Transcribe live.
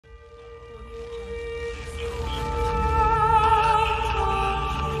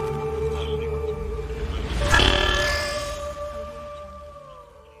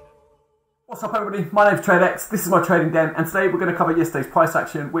What's up everybody, my name's TradeX, this is my trading den, and today we're going to cover yesterday's price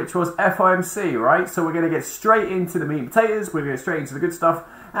action, which was FOMC, right? So we're going to get straight into the meat and potatoes, we're going to get straight into the good stuff,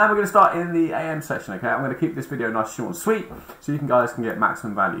 and we're going to start in the AM section, okay? I'm going to keep this video nice, short and sweet, so you guys can get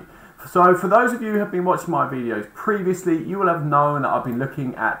maximum value. So for those of you who have been watching my videos previously, you will have known that I've been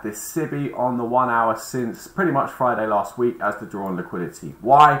looking at this SIBI on the 1 hour since pretty much Friday last week as the draw on liquidity.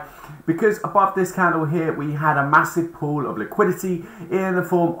 Why? Because above this candle here, we had a massive pool of liquidity in the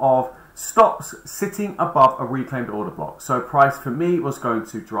form of stops sitting above a reclaimed order block. So price for me was going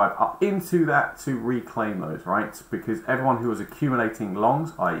to drive up into that to reclaim those, right? Because everyone who was accumulating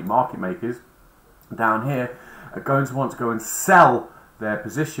longs, i.e. market makers, down here are going to want to go and sell their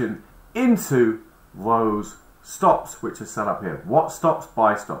position into those stops, which are set up here. What stops?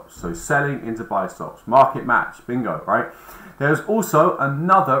 Buy stops. So selling into buy stops. Market match. Bingo, right? There's also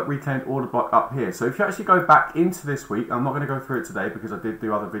another reclaimed order block up here. So if you actually go back into this week, I'm not going to go through it today because I did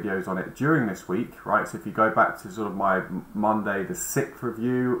do other videos on it during this week, right? So if you go back to sort of my Monday the 6th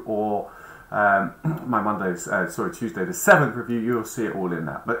review or Tuesday the 7th review, you'll see it all in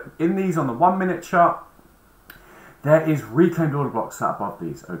that. But in these on the 1 minute chart, there is reclaimed order blocks set above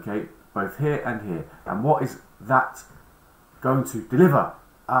these, okay? Both here and here. And what is that going to deliver?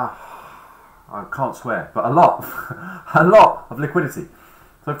 I can't swear, but a lot, a lot of liquidity.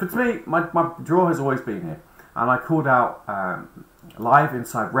 So for me, my draw has always been here. And I called out live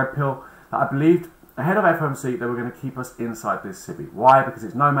inside Red Pill that I believed ahead of FOMC they were going to keep us inside this SIBI. Why? Because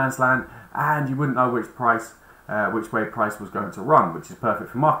it's no man's land and you wouldn't know which way price was going to run, which is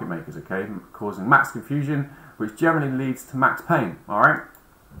perfect for market makers, okay? Causing max confusion, which generally leads to max pain, all right?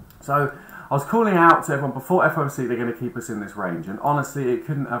 So I was calling out to everyone before FOMC they're going to keep us in this range, and honestly it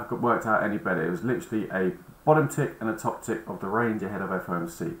couldn't have worked out any better. It was literally a bottom tick and a top tick of the range ahead of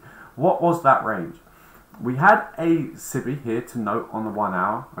FOMC. What was that range? We had a SIBI here to note on the 1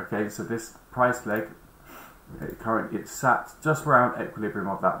 hour, okay? So this price leg, it sat just around equilibrium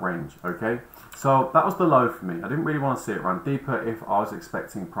of that range, okay? So that was the low for me. I didn't really want to see it run deeper if I was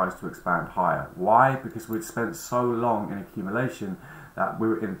expecting price to expand higher. Why? Because we'd spent so long in accumulation that we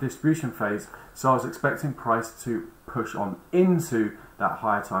were in a distribution phase, so I was expecting price to push on into that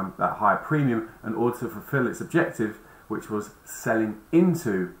higher premium in order to fulfill its objective, which was selling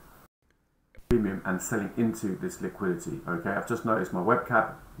into premium and selling into this liquidity. Okay, I've just noticed my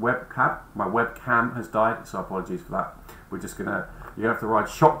webcam has died, so apologies for that. You have to ride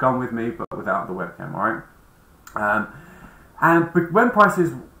shotgun with me, but without the webcam, all right? But when price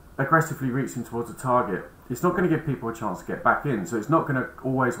is aggressively reaching towards a target, it's not going to give people a chance to get back in, so it's not going to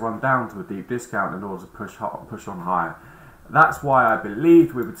always run down to a deep discount in order to push on higher. That's why I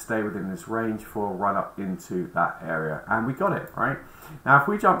believed we would stay within this range for a run up into that area, and we got it, right? Now if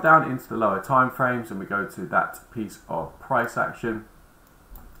we jump down into the lower time frames and we go to that piece of price action,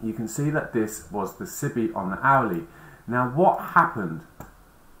 you can see that this was the SIBI on the hourly. Now what happened?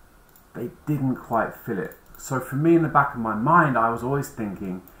 They didn't quite fill it. So for me, in the back of my mind, I was always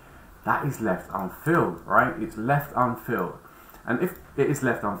thinking that is left unfilled, right? It's left unfilled. And if it is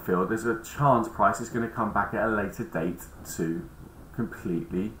left unfilled, there's a chance price is going to come back at a later date to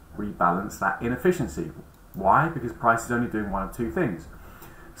completely rebalance that inefficiency. Why? Because price is only doing one of two things: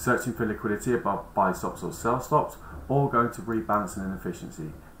 searching for liquidity above buy stops or sell stops, or going to rebalance an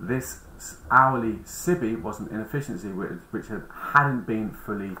inefficiency. This hourly SIBI was an inefficiency which hadn't been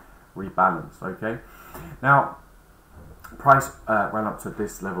fully rebalanced, okay? Now, price ran up to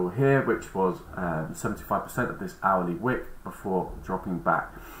this level here, which was 75% of this hourly wick before dropping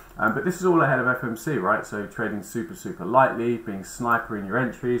back. But this is all ahead of FOMC, right? So trading super lightly, being sniper in your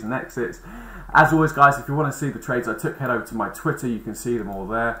entries and exits. As always, guys, if you want to see the trades I took, head over to my Twitter. You can see them all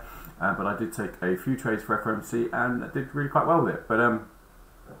there. But I did take a few trades for FOMC and I did really quite well with it. But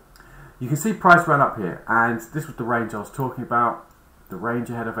you can see price ran up here, and this was the range I was talking about, the range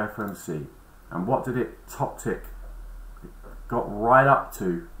ahead of FOMC. And what did it top tick? Got right up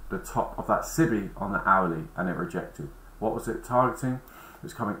to the top of that SIBI on the hourly and it rejected. What was it targeting? It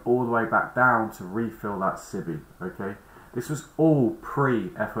was coming all the way back down to refill that SIBI, okay? This was all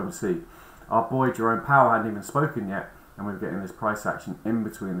pre-FOMC. Our boy Jerome Powell hadn't even spoken yet, and we were getting this price action in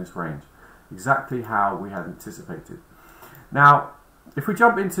between this range. Exactly how we had anticipated. Now, if we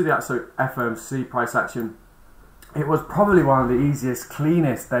jump into the FOMC price action, it was probably one of the easiest,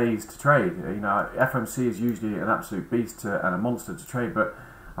 cleanest days to trade. You know, FOMC is usually an absolute beast and a monster to trade, but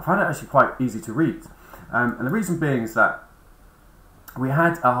I found it actually quite easy to read. And the reason being is that we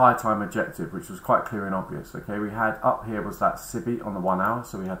had a high time objective, which was quite clear and obvious. Okay, we had up here was that SIBI on the 1 hour,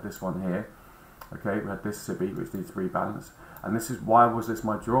 so we had this one here. Okay, we had this SIBI which needs to rebalance, and this is why was this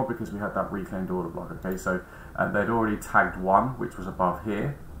my draw, because we had that reclaimed order block. Okay, so they'd already tagged one which was above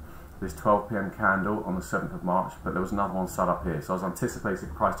here, this 12 p.m. candle on the 7th of March, but there was another one set up here. So I was anticipating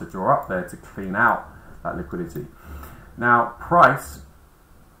price to draw up there to clean out that liquidity. Now, price,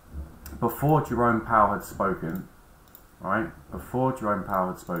 before Jerome Powell had spoken, right? Before Jerome Powell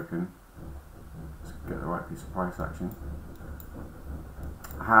had spoken, let's get the right piece of price action,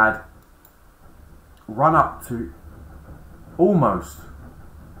 had run up to almost,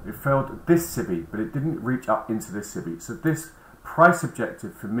 it failed this SIBI, but it didn't reach up into this SIBI. So this price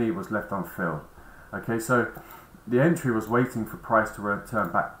objective for me was left unfilled. Okay, so the entry was waiting for price to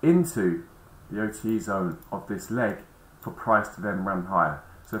return back into the OTE zone of this leg for price to then run higher.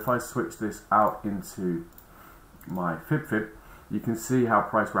 So if I switch this out into my fib, you can see how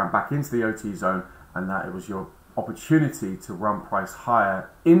price ran back into the OTE zone, and that it was your opportunity to run price higher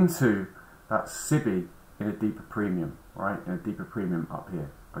into that SIBI in a deeper premium, right? In a deeper premium up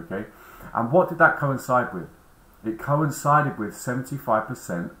here, okay? And what did that coincide with? It coincided with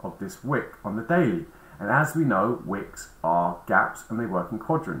 75% of this wick on the daily. And as we know, wicks are gaps and they work in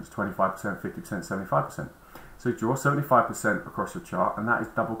quadrants, 25%, 50%, 75%. So draw 75% across your chart, and that is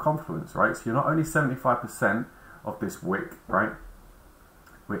double confluence, right? So you're not only 75% of this wick, right?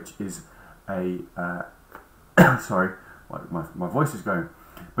 Which is a, sorry, my voice is going.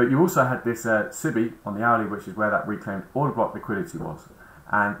 But you also had this SIBI on the hourly, which is where that reclaimed order block liquidity was.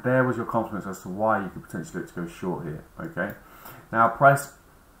 And there was your confidence as to why you could potentially look to go short here, okay? Now, price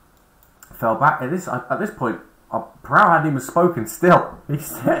fell back. At this point, Powell hadn't even spoken still. He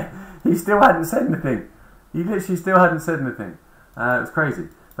still hadn't said anything. He literally still hadn't said anything. It was crazy.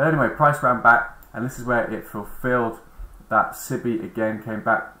 But anyway, price ran back, and this is where it fulfilled that SIBI again, came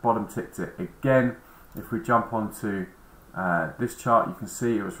back, bottom ticked it again. If we jump onto this chart, you can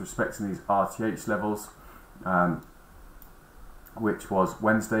see it was respecting these RTH levels, which was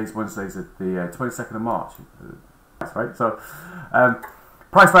Wednesdays at the 22nd of March. Right? So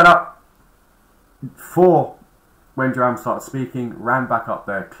price ran up for when Jerome started speaking, ran back up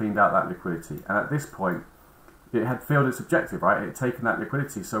there, cleaned out that liquidity. And at this point, it had filled its objective, right? It had taken that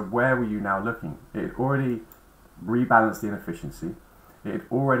liquidity. So where were you now looking? It had already rebalanced the inefficiency. It had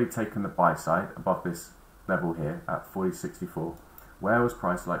already taken the buy side above this level here at 40.64. Where was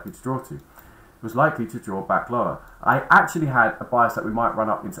price likely to draw to? It was likely to draw back lower. I actually had a bias that we might run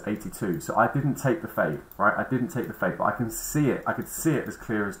up into 82, so I didn't take the fade, right? I didn't take the fade, but I can see it. I could see it as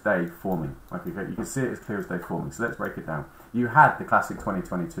clear as day for me. Okay, you can see it as clear as day for me. So let's break it down. You had the classic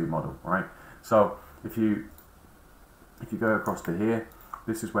 2022 model, right? So if you go across to here,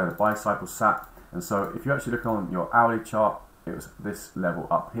 this is where the buy side was sat. And so if you actually look on your hourly chart, it was this level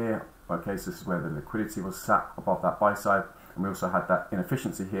up here. Okay, so this is where the liquidity was sat above that buy side. And we also had that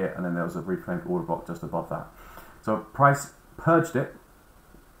inefficiency here, and then there was a reclaimed order block just above that. So price purged it,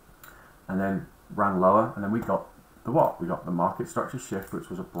 and then ran lower, and then we got the what? We got the market structure shift, which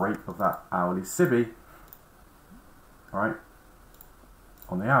was a break of that hourly SIBI, right,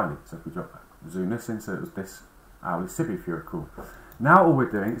 on the hourly. So if we zoom this in, so it was this hourly SIBI, if you recall. Now all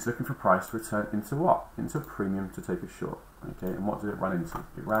we're doing is looking for price to return into what? Into a premium to take a short. Okay, and what did it run into?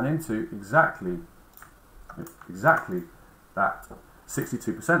 It ran into exactly that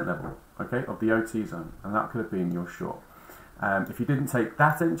 62% level, okay, of the OT zone, and that could have been your short. If you didn't take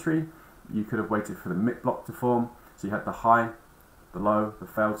that entry, you could have waited for the mid block to form. So you had the high, the low, the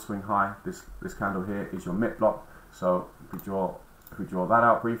failed swing high. This candle here is your mid block. So if we draw that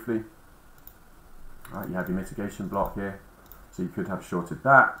out briefly, right, you have your mitigation block here. So you could have shorted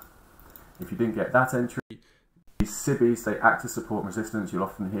that. If you didn't get that entry, these SIBIs, they act as support and resistance. You'll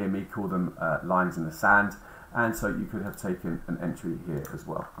often hear me call them lines in the sand. And so you could have taken an entry here as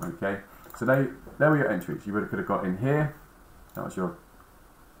well. Okay, so there were your entries. You could have got in here. That was your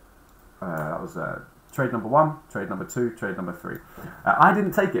trade number 1, trade number 2, trade number 3. I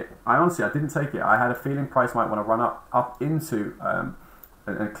didn't take it. I didn't take it. I had a feeling price might want to run up into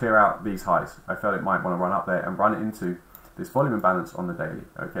and clear out these highs. I felt it might want to run up there and run into this volume imbalance on the daily.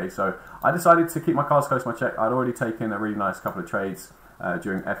 Okay, so I decided to keep my cards close to my check. I'd already taken a really nice couple of trades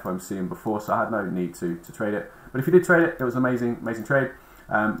during FOMC and before, so I had no need to trade it. But if you did trade it, it was an amazing trade.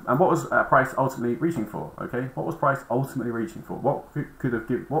 And what was price ultimately reaching for? Okay, what was price ultimately reaching for? What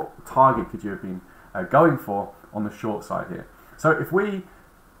target could you have been going for on the short side here? So if we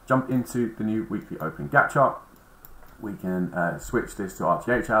jump into the new weekly open gap chart, we can switch this to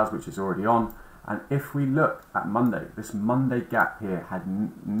RTH hours, which is already on. And if we look at Monday, this Monday gap here had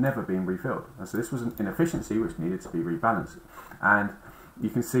never been refilled. And so this was an inefficiency which needed to be rebalanced. And you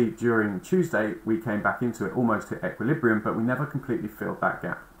can see during Tuesday, we came back into it almost to equilibrium, but we never completely filled that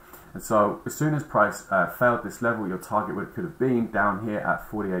gap. And so as soon as price failed this level, your target could have been down here at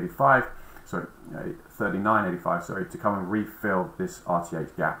 40.85, sorry, 39.85, sorry, to come and refill this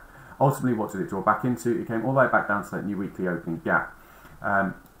RTH gap. Ultimately, what did it draw back into? It came all the way back down to that new weekly opening gap,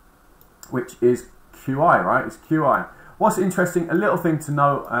 which is QI, right? It's QI. What's interesting, a little thing to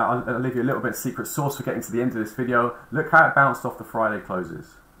know, I'll leave you a little bit of secret sauce for getting to the end of this video. Look how it bounced off the Friday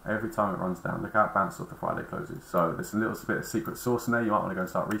closes. Every time it runs down, look how it bounced off the Friday closes. So there's a little bit of secret sauce in there. You might want to go and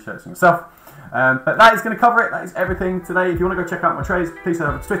start researching yourself. But that is going to cover it. That is everything today. If you want to go check out my trades, please head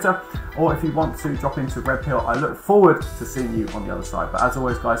over to Twitter. Or if you want to drop into Red Pill, I look forward to seeing you on the other side. But as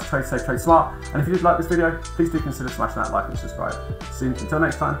always, guys, trade safe, trade smart. And if you did like this video, please do consider smashing that like and subscribe. See you until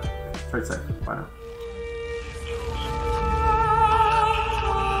next time. Trade safe. Bye now.